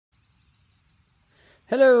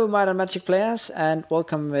Hello Might and Magic players, and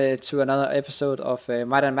welcome to another episode of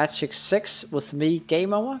Might and Magic 6 with me,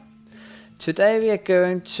 Game Over. Today we are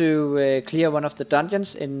going to clear one of the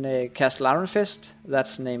dungeons in Castle Ironfist.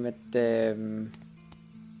 That's named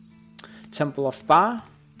Temple of Bar.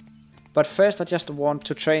 But first I just want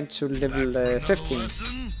to train to level 15.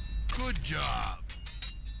 Good job.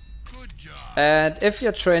 And if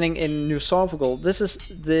you're training in New Sorpogal, this is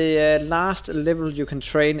the last level you can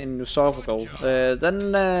train in New Sorpogal.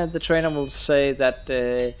 Then the trainer will say that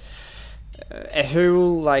a hero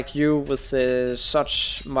like you with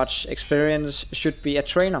such much experience should be a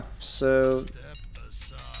trainer. So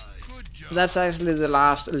that's actually the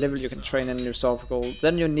last level you can train in New Sorpogal.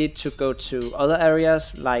 Then you need to go to other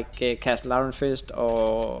areas like Castle Ironfist,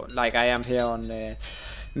 or like I am here on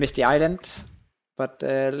Misty Island. But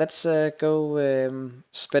let's go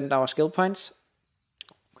spend our skill points.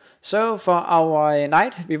 So for our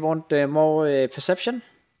knight, we want more perception.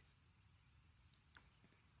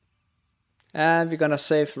 And we're gonna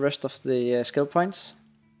save the rest of the skill points.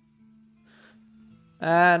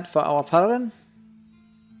 And for our paladin,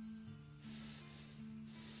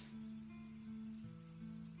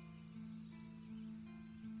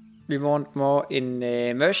 we want more in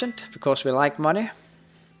merchant, because we like money.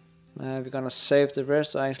 We're gonna save the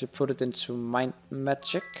rest. I actually put it into mind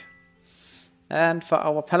magic. And for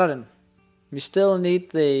our paladin, we still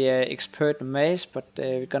need the expert mace, but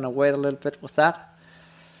we're gonna wait a little bit with that.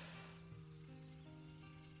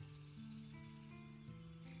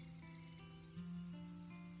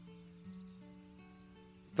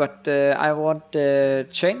 But I want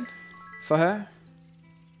chain for her,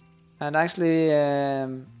 and actually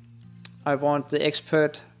I want the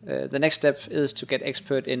expert. The next step is to get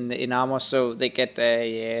expert in armor, so they get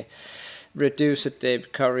a reduced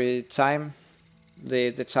recovery time.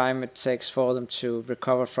 The time it takes for them to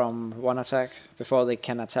recover from one attack before they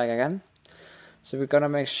can attack again. So we're gonna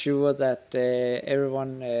make sure that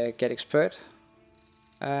everyone get expert.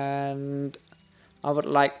 And I would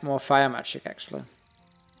like more fire magic actually.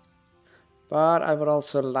 But I would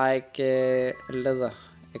also like a leather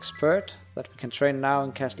expert that we can train now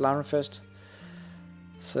in Castle Ironfist.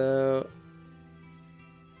 So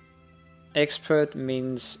expert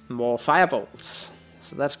means more firebolts,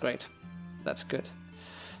 so that's great. That's good.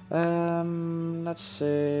 Let's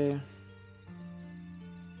see,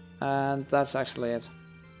 and that's actually it.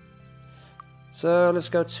 So let's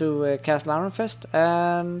go to Castle Ironfist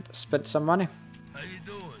and spend some money. How you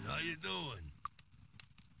doing? How you doing?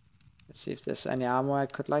 Let's see if there's any armor I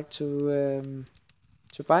could like to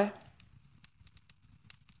buy.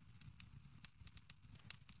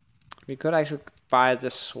 We could actually buy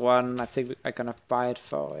this one. I think I'm gonna buy it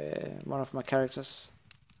for one of my characters.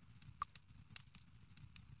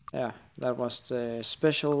 Yeah, that was the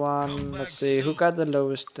special one. Let's see, who got the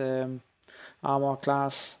lowest armor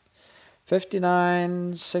class?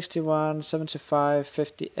 59, 61, 75,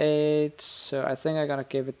 58. So I think I'm gonna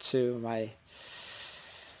give it to my...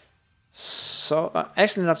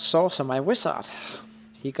 actually not sorcerer, my wizard.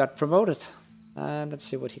 He got promoted. And let's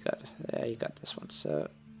see what he got. Yeah, he got this one. So...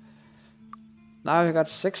 now we got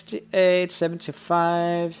 68,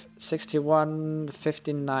 75, 61,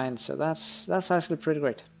 59, so that's actually pretty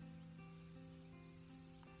great.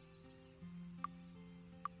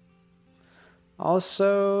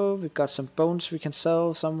 Also, we got some bones we can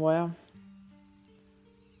sell somewhere.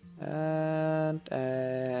 And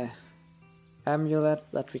amulet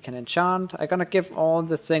that we can enchant. I'm gonna give all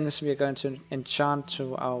the things we're going to enchant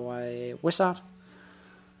to our wizard.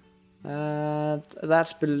 And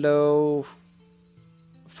that's below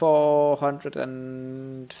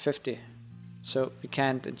 450, so we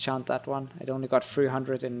can't enchant that one. It only got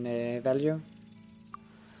 300 in value.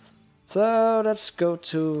 So let's go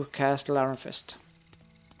to Castle Ironfist.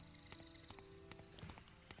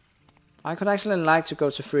 I could actually like to go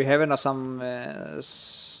to Free Heaven or some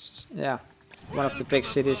yeah, one of the big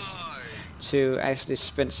cities to actually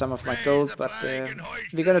spend some of my gold, but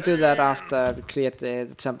we're gonna do that after we cleared the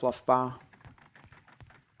Temple of Bar.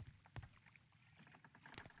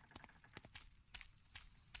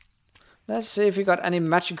 Let's see if we got any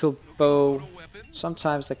magical bow.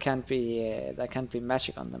 Sometimes there can be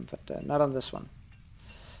magic on them, but not on this one.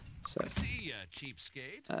 So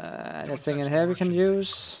anything in here we can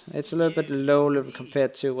use. It's a little bit low level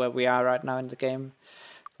compared to where we are right now in the game,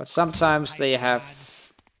 but sometimes they have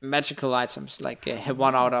magical items like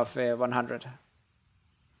 1 out of 100.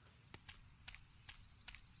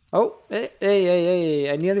 Oh,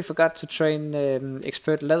 hey, I nearly forgot to train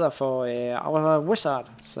expert leather for our wizard,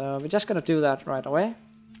 so we're just gonna do that right away.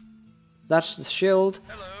 That's the shield,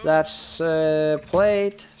 that's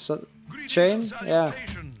plate, so chain, yeah.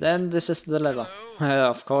 Then this is the level.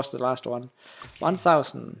 Of course, the last one.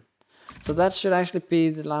 1000. So that should actually be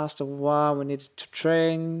the last one we needed to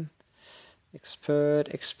train. Expert.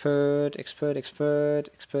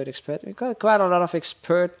 We got quite a lot of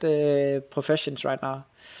expert professions right now.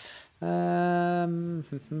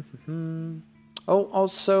 Oh,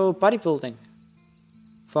 also bodybuilding.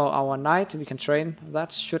 For our knight, we can train.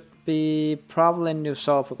 That should be probably New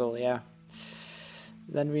Sorpigal, yeah.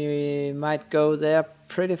 Then we might go there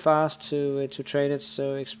pretty fast to train it.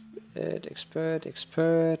 So expert,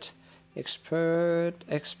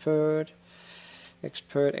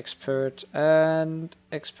 and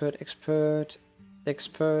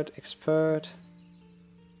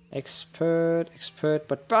expert,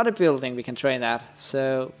 but bodybuilding we can train that.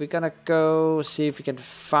 So we're gonna go see if we can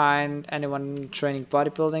find anyone training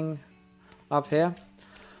bodybuilding up here,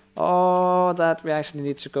 or that we actually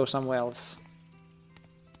need to go somewhere else.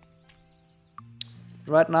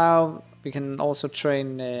 Right now we can also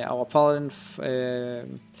train our paladin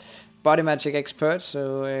body magic expert,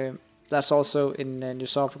 so that's also in New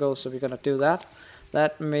Sorpigal, so we're gonna do that.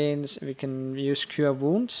 That means we can use cure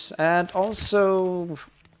wounds, and also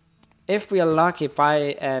if we are lucky,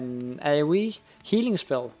 buy an AoE healing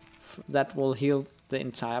spell that will heal the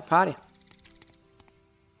entire party.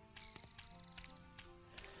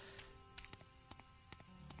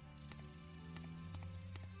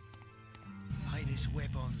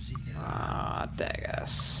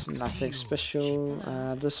 Daggers, nothing special.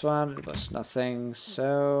 This one, it was nothing,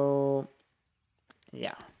 so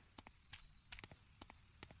yeah.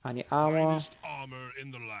 Any armor?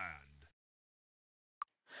 In the land.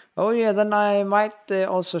 Oh yeah, then I might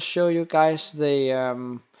also show you guys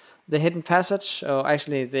the hidden passage, or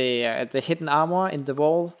actually the hidden armor in the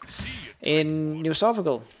wall in New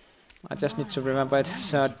Sorpigal. I just need to remember it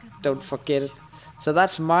so I don't forget it. So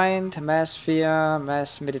that's mind, mass fear,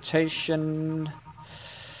 mass meditation.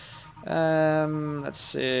 Let's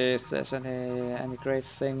see if there's any great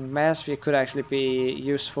thing. Mass fear could actually be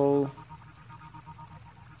useful.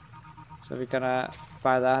 So we're gonna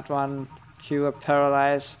buy that one. Cure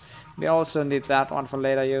paralyze. We also need that one for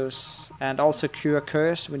later use. And also cure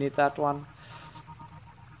curse, we need that one.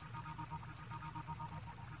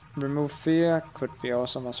 Remove fear could be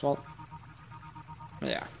awesome as well.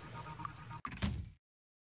 Yeah.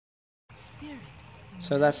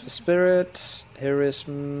 So that's the spirit,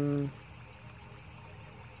 heroism.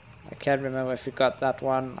 I can't remember if we got that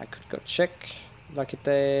one. I could go check. Lucky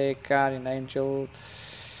day, guardian angel,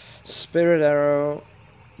 spirit arrow,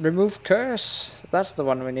 remove curse. That's the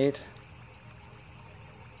one we need.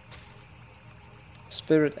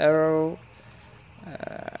 Spirit arrow.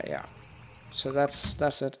 Yeah. So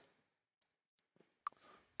that's it.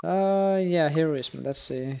 Yeah, heroism. Let's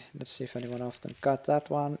see if anyone of them got that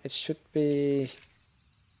one. It should be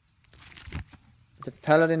the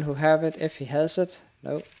paladin who have it, if he has it.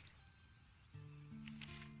 No.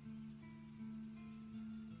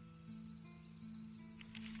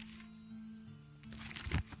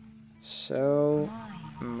 So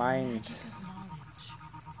mind.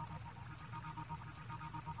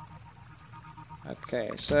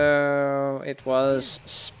 Okay, so it was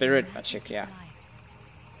spirit magic, yeah.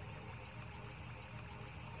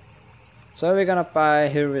 So we're gonna buy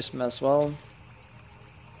heroism as well.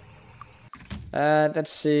 And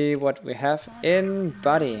let's see what we have in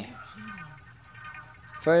body.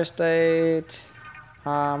 First aid,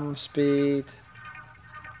 harm, speed,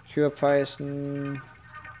 cure poison.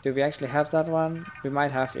 Do we actually have that one? We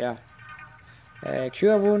might have, yeah.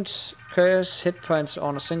 Cure wounds, curse, hit points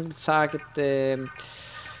on a single target.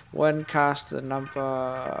 When cast, the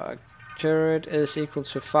number cured is equal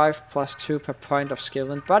to 5 plus 2 per point of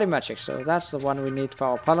skill in body magic. So that's the one we need for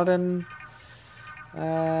our paladin.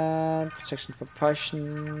 And protection from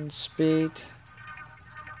poison, speed.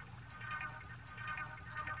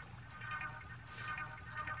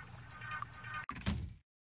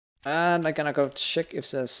 And I'm gonna go check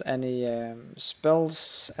if there's any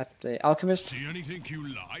spells at the alchemist. See anything you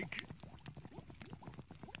like?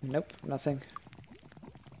 Nope, nothing.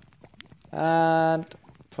 And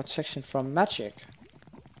protection from magic.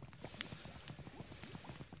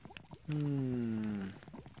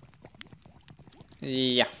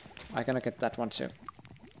 Yeah, I'm gonna get that one too.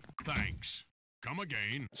 Thanks. Come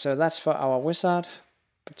again. So that's for our wizard.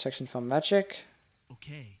 Protection from magic.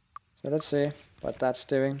 Okay. So let's see what that's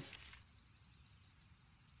doing.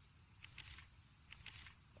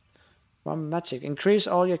 From magic. Increase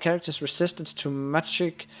all your characters' resistance to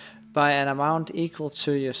magic by an amount equal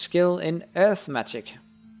to your skill in earth magic.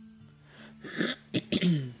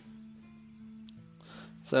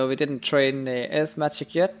 So we didn't train Earth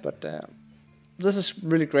Magic yet, but this is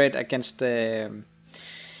really great against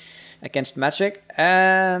magic.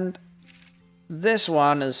 And this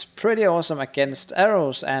one is pretty awesome against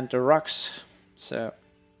arrows and the rocks. So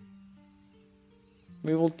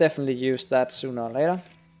we will definitely use that sooner or later.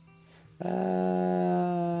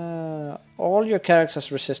 All your characters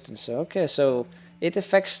resistant. So okay, so it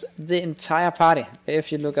affects the entire party.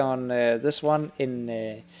 If you look on this one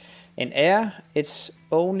in air, it's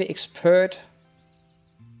only expert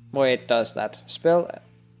where it does that. Spell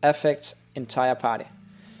affects entire party.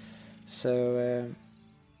 So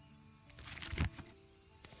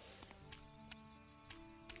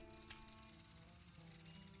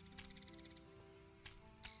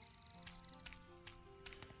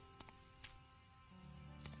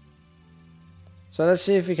so let's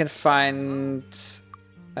see if we can find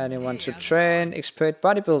anyone to train. Expert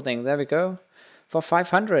bodybuilding, there we go. For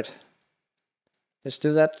 500. Let's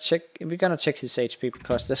do that. Check. We're gonna check his HP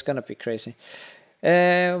because that's gonna be crazy.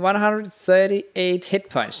 138 hit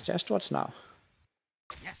points. Just watch now.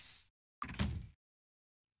 Yes.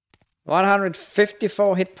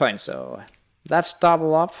 154 hit points. So that's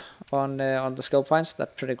double up on the skill points.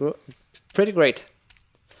 That's pretty great.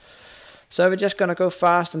 So we're just gonna go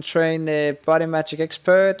fast and train Body Magic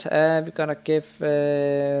Expert. We're gonna give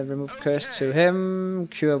Remove Curse to him,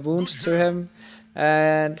 Cure Wounds to him,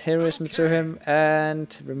 and Heroism to him,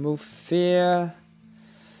 and Remove Fear.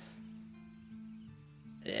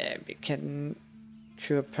 Yeah, we can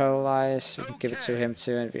Cure Paralyze, we can give it to him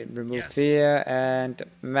too, and we remove Fear, and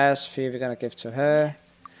Mass Fear we're gonna give to her.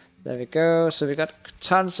 There we go, so we got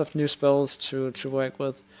tons of new spells to work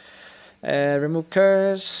with. Remove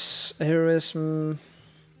Curse, Heroism,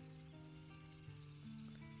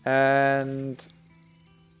 and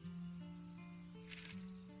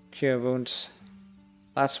Cure Wounds.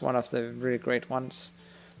 That's one of the really great ones.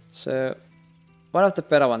 So one of the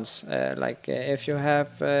better ones. If you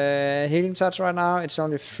have Healing Touch right now, it's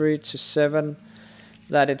only 3 to 7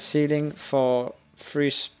 that it's healing for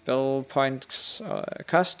 3 spell points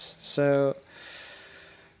cost. So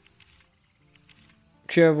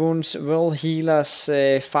Cure Wounds will heal us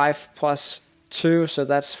 5 plus 2, so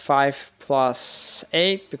that's 5 plus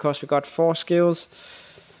 8 because we got 4 skills.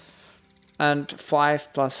 And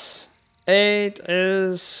 5 plus 8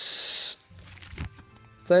 is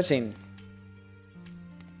 13.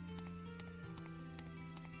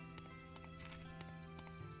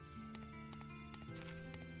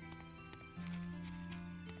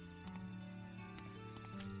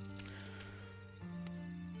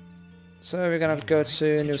 So we're gonna go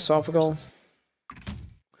to New Tropical.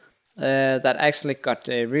 That actually got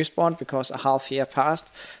respawned because a half year passed.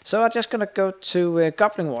 So I'm just gonna go to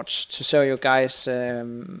Goblinwatch to show you guys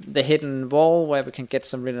the hidden wall where we can get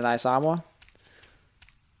some really nice armor.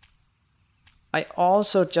 I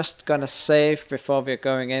also just gonna save before we're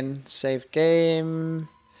going in. Save game.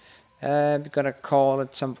 We're gonna call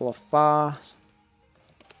it Temple of Bar.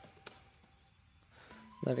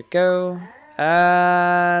 There we go.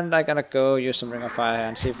 And I'm gonna go use some Ring of Fire here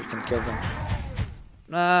and see if we can kill them.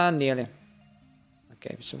 Nearly.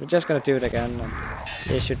 Okay, so we're just gonna do it again, and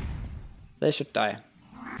they should die.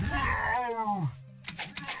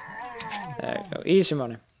 There we go, easy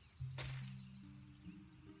money.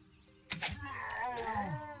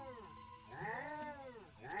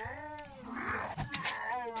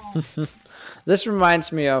 This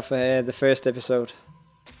reminds me of the first episode.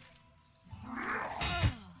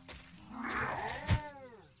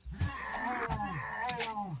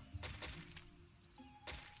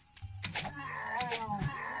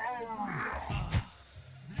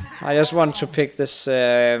 I just want to pick this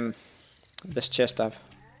this chest up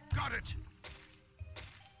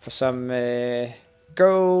for some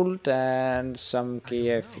gold and some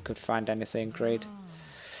gear if you could find anything great.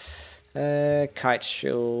 Kite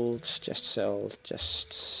shield,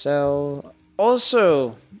 just sell.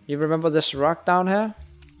 Also, you remember this rock down here?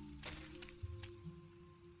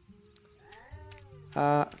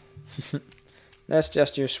 Let's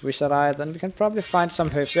just use Wizard Eye, then we can probably find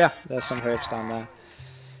some herbs. Yeah, there's some herbs down there.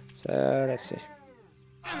 So let's see.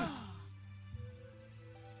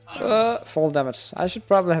 Fall damage. I should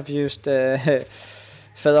probably have used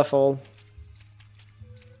Feather Fall.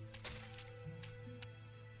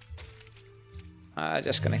 I'm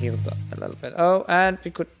just gonna heal a little bit. Oh, and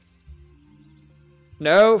we could.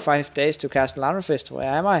 No, 5 days to cast Lana Fist. Where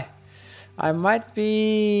am I? I might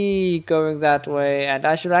be going that way, and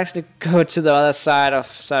I should actually go to the other side of.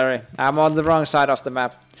 Sorry, I'm on the wrong side of the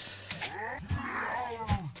map.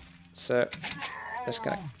 So, just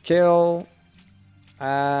gonna kill,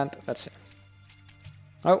 and let's see.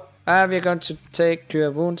 Oh, and we're going to take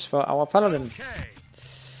cure wounds for our paladin. Okay.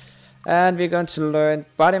 And we're going to learn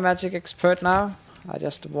body magic expert now. I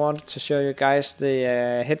just wanted to show you guys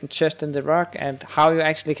the hidden chest in the rock and how you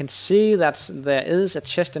actually can see that there is a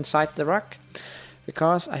chest inside the rock.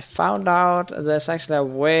 Because I found out there's actually a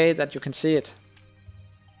way that you can see it.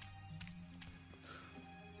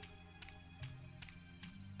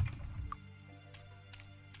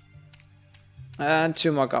 And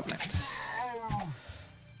 2 more goblins.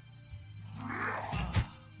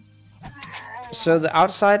 So the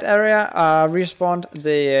outside area are respawned,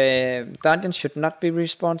 the dungeon should not be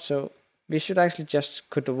respawned, so we should actually just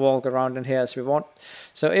could walk around in here as we want.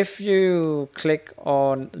 So if you click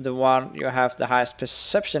on the one you have the highest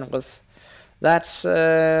perception with, that's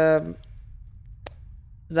our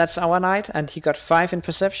knight, and he got 5 in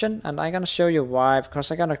perception, and I'm gonna show you why, because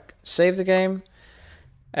I'm gonna save the game,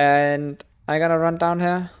 and I'm gonna run down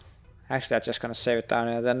here. Actually, I'm just gonna save it down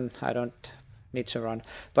here, then I don't need to run.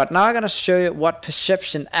 But now I'm gonna show you what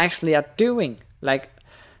perception actually are doing, like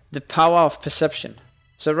the power of perception.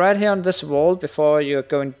 So right here on this wall, before you're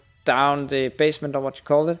going down the basement or what you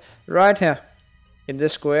call it, right here in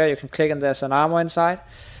this square you can click and there's an armor inside.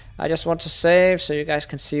 I just want to save so you guys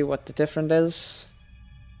can see what the difference is.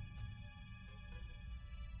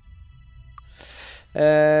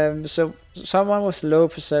 So someone with low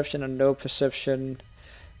perception and no perception,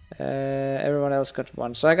 everyone else got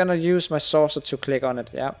 1. So I'm gonna use my saucer to click on it.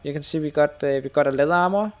 Yeah, you can see we got a leather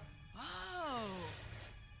armor.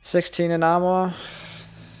 16 in armor.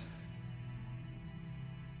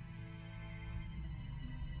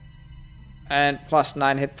 And plus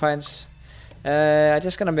 9 hit points. I'm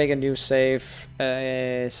just gonna make a new save.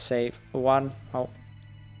 Save 1. Oh.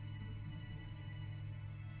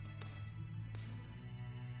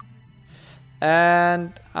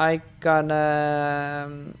 And I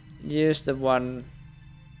gonna use the one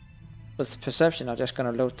with perception. I'm just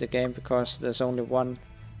gonna load the game because there's only 1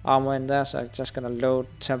 armor in there, so I'm just gonna load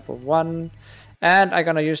temple 1, and I'm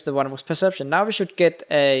gonna use the one with perception. Now we should get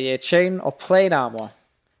a chain or plate armor.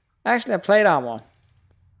 Actually, a plate armor.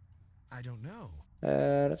 I don't know.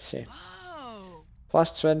 Let's see. Oh.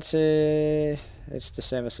 Plus 20. It's the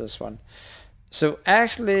same as this one. So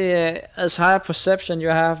actually, as higher perception you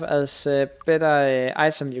have, as better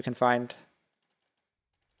item you can find.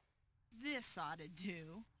 This ought to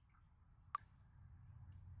do.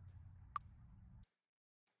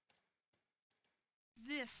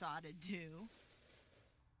 This ought to do.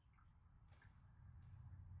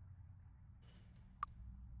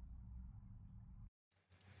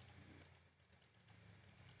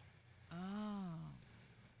 Oh.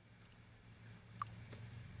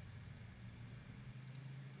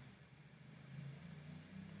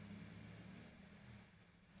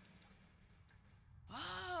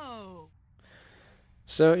 Oh.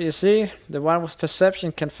 So you see, the one with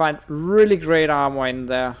perception can find really great armor in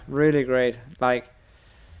there. Really great. Like,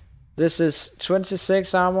 this is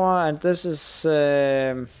 26 armor, and this is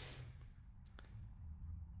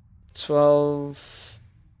 12,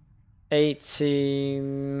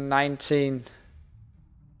 18, 19.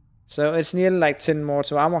 So it's nearly like 10 more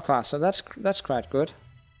to armor class. So that's quite good.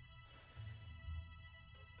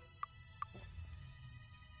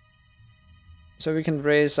 So we can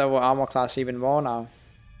raise our armor class even more now.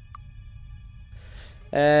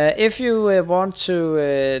 If you want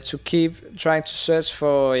to keep trying to search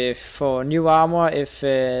for new armor, if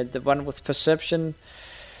the one with perception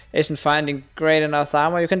isn't finding great enough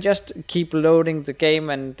armor, you can just keep loading the game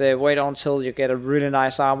and wait until you get a really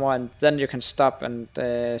nice armor, and then you can stop and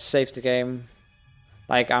save the game.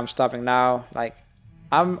 Like I'm stopping now. Like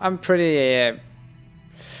I'm pretty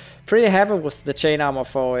happy with the chain armor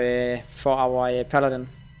for our paladin.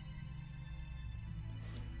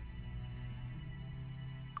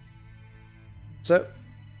 So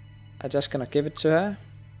I'm just gonna give it to her.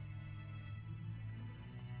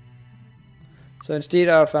 So instead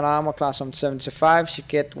of an armor class on 75, she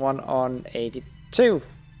get one on 82.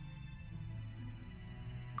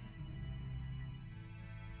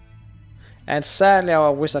 And sadly,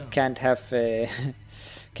 our wizard can't have a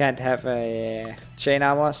chain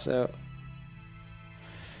armor, so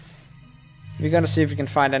we're gonna see if we can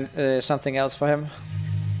find something else for him.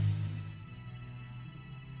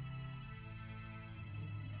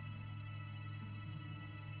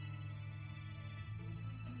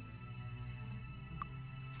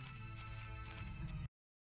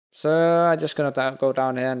 So I'm just gonna go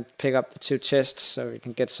down here and pick up the 2 chests so we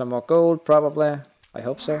can get some more gold, probably. I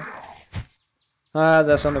hope so.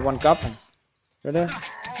 There's only 1 goblin. Really?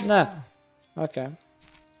 Nah. Okay.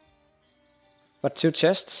 But 2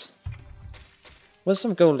 chests with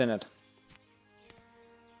some gold in it.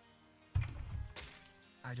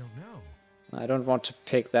 I don't want to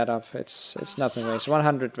pick that up. It's nothing. It's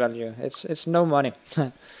 100 value. It's no money.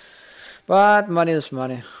 But money is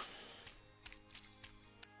money.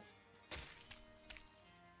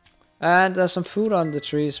 And there's some food on the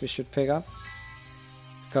trees we should pick up.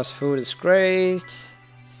 Because food is great.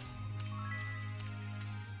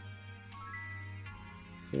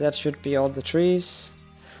 So that should be all the trees.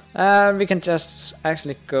 And we can just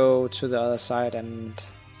actually go to the other side and...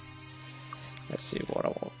 Let's see, water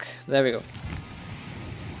walk. There we go.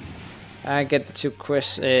 And get the 2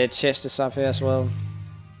 chests up here as well.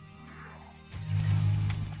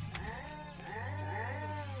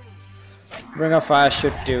 Ring of Fire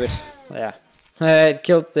should do it. Yeah. It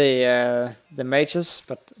killed the mages,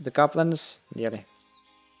 but the goblins, nearly.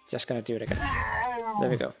 Just gonna do it again. There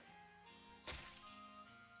we go.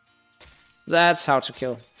 That's how to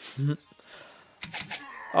kill.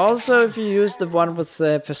 Also, if you use the one with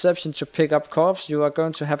perception to pick up corpse, you are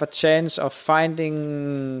going to have a chance of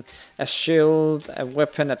finding a shield, a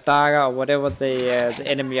weapon, a dagger, or whatever the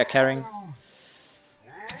enemy are carrying.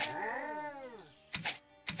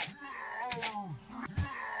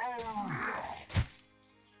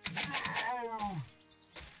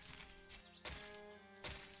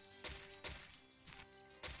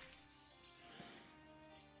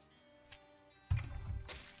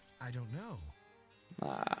 I don't know.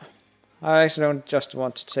 I actually don't just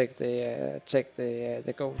want to take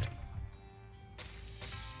the gold.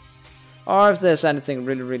 Or if there's anything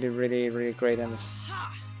really great in it,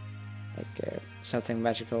 like something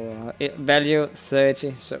magical. Value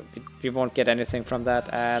 30, so we won't get anything from that.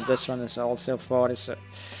 And this one is also 40. So,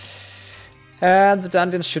 and the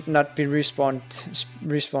dungeons should not be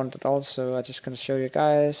respawned at all. So I'm just gonna show you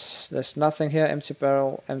guys. There's nothing here. Empty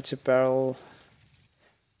barrel. Empty barrel.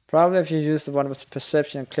 Probably if you use the one with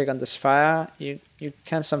perception and click on this fire, you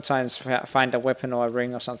can sometimes find a weapon or a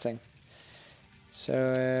ring or something.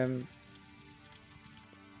 So,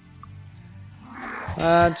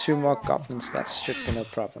 2 more goblins, that should be no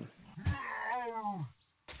problem.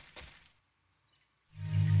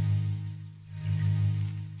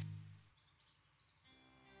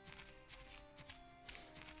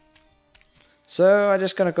 So I'm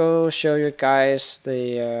just gonna go show you guys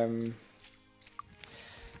the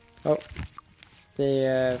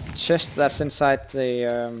chest that's inside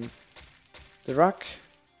the rock.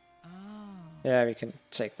 Oh. Yeah, we can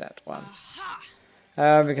take that one.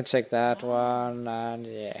 We can take that one, and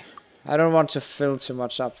yeah. I don't want to fill too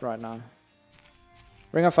much up right now.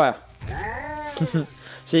 Ring of Fire.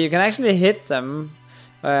 So you can actually hit them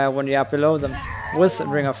when you are below them with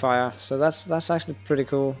Ring of Fire. So that's actually pretty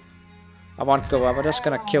cool. I won't go up, I'm just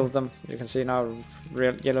gonna kill them. You can see now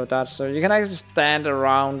real yellow dots. So you can actually stand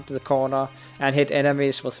around the corner and hit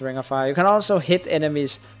enemies with Ring of Fire. You can also hit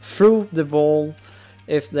enemies through the wall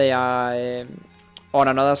if they are on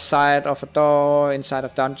another side of a door, inside a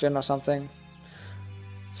dungeon or something.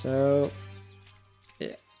 So,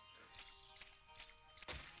 yeah.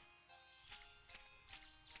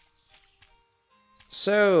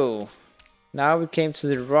 So, now we came to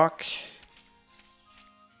the rock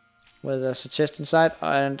where there's a chest inside.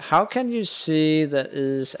 And how can you see there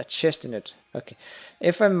is a chest in it? Okay,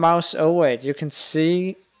 if I mouse over it, you can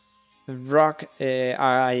see the rock.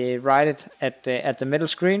 I write it at the middle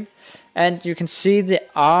screen, and you can see the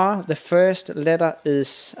R. The first letter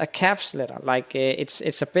is a caps letter, like it's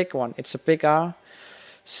a big one. It's a big R.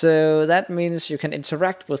 So that means you can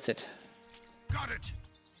interact with it. Got it.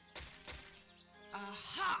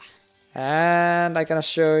 And I'm gonna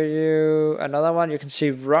show you another one. You can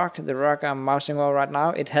see rock, the rock I'm mousing over right now.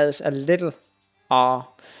 It has a little R,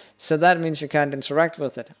 so that means you can't interact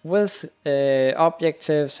with it. With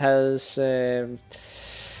objectives has a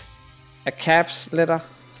caps letter.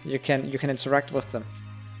 You can interact with them,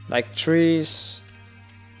 like trees,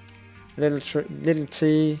 little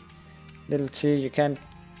T. You can't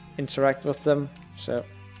interact with them. So.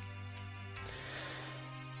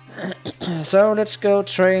 So let's go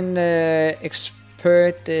train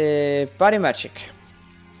expert body magic.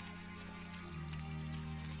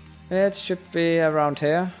 It should be around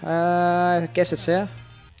here. I guess it's here.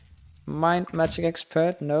 Mind magic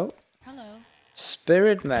expert, no. Hello.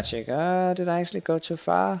 Spirit magic. Did I actually go too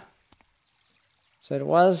far? So it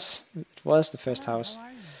was the first house. How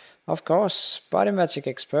are you? Of course, body magic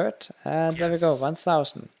expert, and there we go,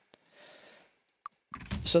 1000.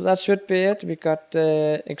 So that should be it. We got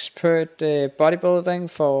expert bodybuilding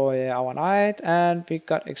for our knight, and we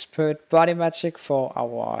got expert body magic for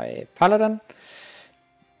our paladin.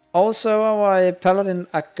 Also, our paladin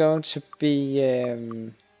are going to be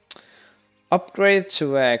upgraded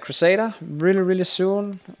to a crusader really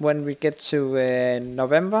soon when we get to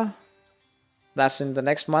November. That's in the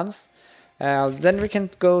next month. Then we can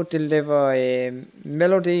go deliver a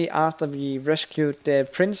melody after we rescued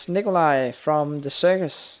Prince Nikolai from the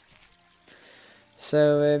circus.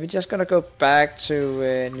 So we're just gonna go back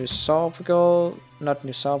to New Sorpigal, not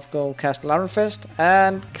New Sorpigal, Castle Ironfest,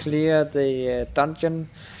 and clear the dungeon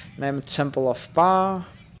named Temple of Bar.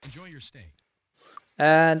 Enjoy your stay.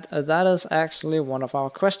 And that is actually one of our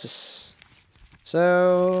quests.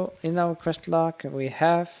 So in our quest log we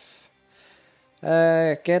have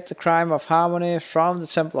get the Crime of Harmony from the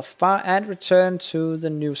Temple of Bar and return to the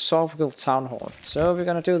New Sorpigal Town Hall. So we're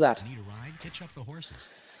gonna do that. Need a ride? Hitch up the horses.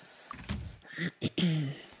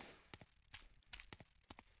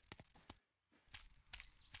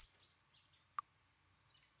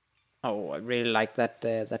 Oh, I really like that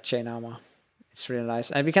that chain armor. It's really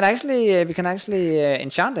nice, and we can actually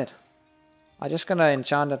enchant it. I'm just gonna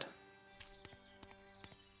enchant it.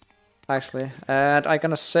 Actually, and I'm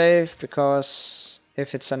gonna save because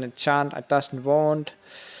if it's an enchant I doesn't want,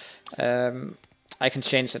 I can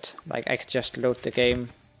change it. Like I can just load the game.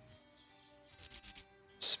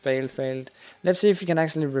 Spell failed. Let's see if we can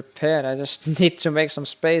actually repair it. I just need to make some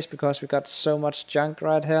space because we got so much junk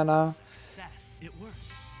right here now. Success. It worked.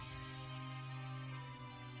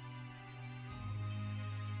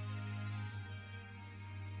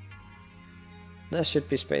 There should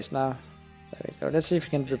be space now. There we go. Let's see if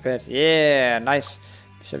we can repair it. Yeah, nice.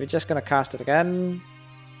 So we're just gonna cast it again.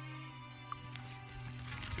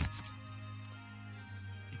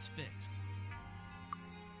 It's fixed.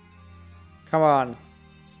 Come on.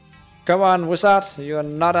 Come on, wizard. You are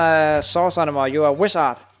not a sorcerer anymore. You are a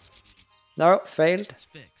wizard. No, failed. It's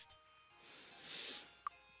fixed.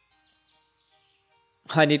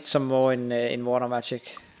 I need some more in water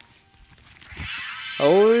magic.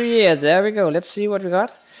 Oh yeah, there we go. Let's see what we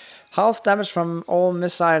got. Half damage from all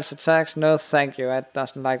missiles attacks. No thank you. I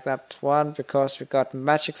doesn't like that one because we got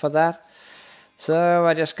magic for that. So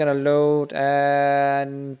I'm just gonna load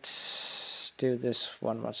and do this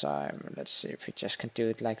one more time. Let's see if we just can do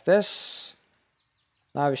it like this.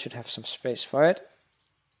 Now we should have some space for it.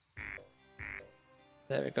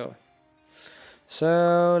 There we go.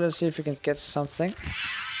 So let's see if we can get something.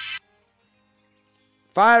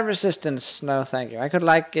 Fire resistance, no thank you. I could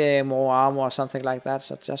like more armor or something like that,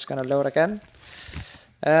 so just gonna load again.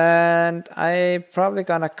 And I probably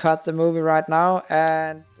gonna cut the movie right now.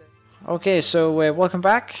 And okay, so welcome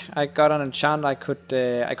back. I got an enchant I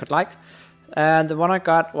could like, and the one I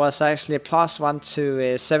got was actually a +1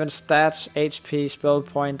 to 7 stats, HP, spell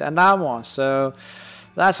point, and armor. So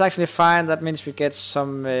that's actually fine. That means we get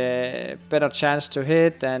some better chance to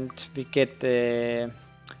hit, and we get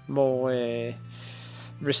more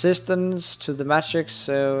resistance to the magic.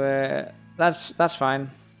 So that's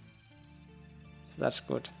fine. So that's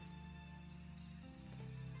good.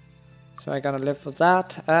 So I'm gonna live with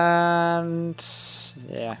that, and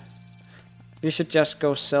yeah, we should just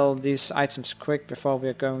go sell these items quick before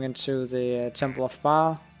we're going into the Temple of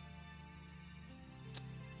Bar.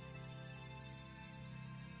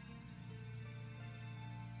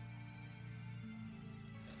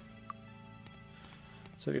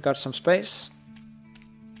 So we got some space.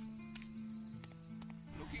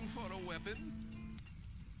 Looking for a weapon?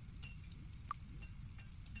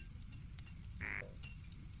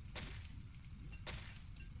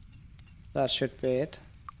 That should be it.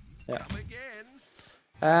 Yeah. Come again?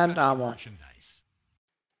 And That's the armor. merchandise.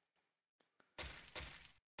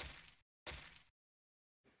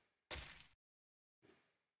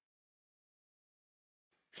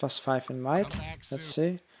 +5 in might. Come back Let's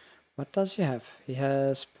soon. see. What does he have? He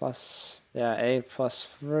has yeah, 8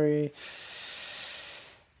 +3.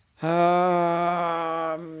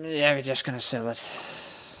 Yeah, we're just gonna sell it.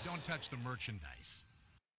 Don't touch the merchandise.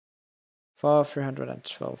 For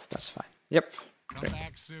 312, that's fine. Yep. Come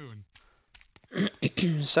back soon.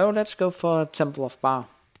 So let's go for Temple of Bar.